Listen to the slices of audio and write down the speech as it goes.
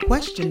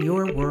Question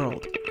Your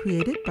World,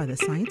 created by the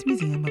Science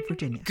Museum of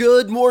Virginia.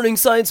 Good morning,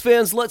 science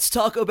fans. Let's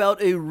talk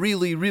about a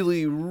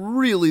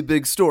really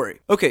big story.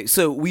 Okay,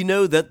 so we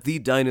know that the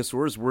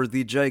dinosaurs were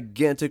the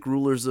gigantic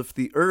rulers of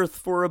the Earth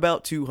for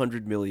about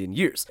 200 million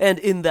years. And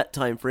in that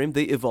time frame,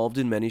 they evolved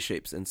in many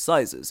shapes and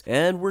sizes.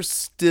 And we're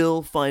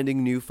still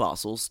finding new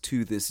fossils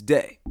to this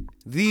day.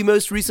 The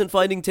most recent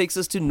finding takes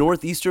us to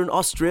northeastern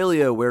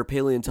Australia, where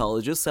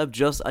paleontologists have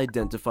just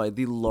identified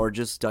the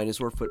largest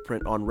dinosaur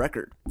footprint on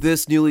record.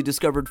 This newly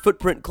discovered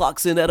footprint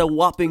clocks in at a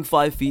whopping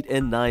 5 feet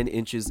and 9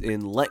 inches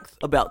in length,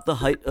 about the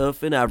height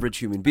of an average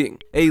human being.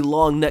 A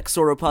long-necked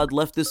sauropod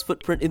left this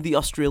footprint in the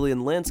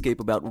Australian landscape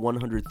about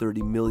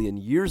 130 million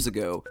years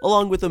ago,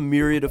 along with a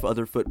myriad of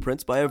other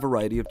footprints by a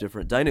variety of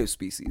different dino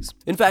species.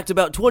 In fact,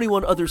 about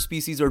 21 other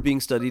species are being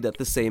studied at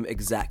the same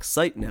exact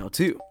site now,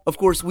 too. Of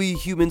course, we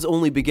humans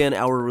only began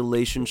our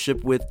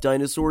relationship with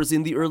dinosaurs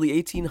in the early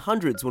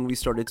 1800s when we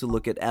started to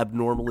look at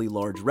abnormally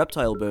large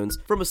reptile bones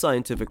from a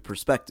scientific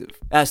perspective.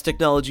 As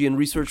technology and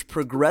research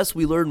progress,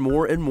 we learn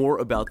more and more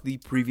about the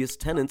previous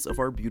tenets of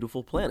our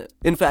beautiful planet.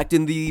 In fact,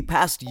 in the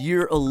past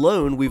year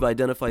alone, we've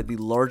identified the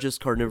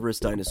largest carnivorous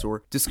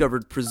dinosaur,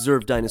 discovered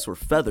preserved dinosaur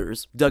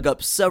feathers, dug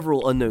up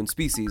several unknown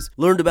species,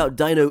 learned about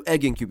dino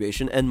egg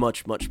incubation, and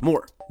much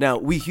more. Now,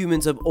 we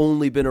humans have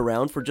only been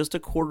around for just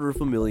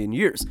 250,000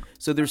 years,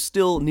 so there's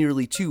still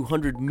nearly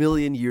 200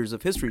 million years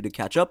of history to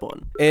catch up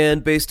on.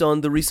 And based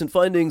on the recent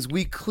findings,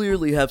 we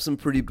clearly have some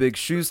pretty big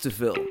shoes to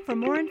fill. For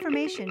more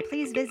information,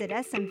 please visit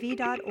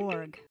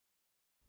smv.org.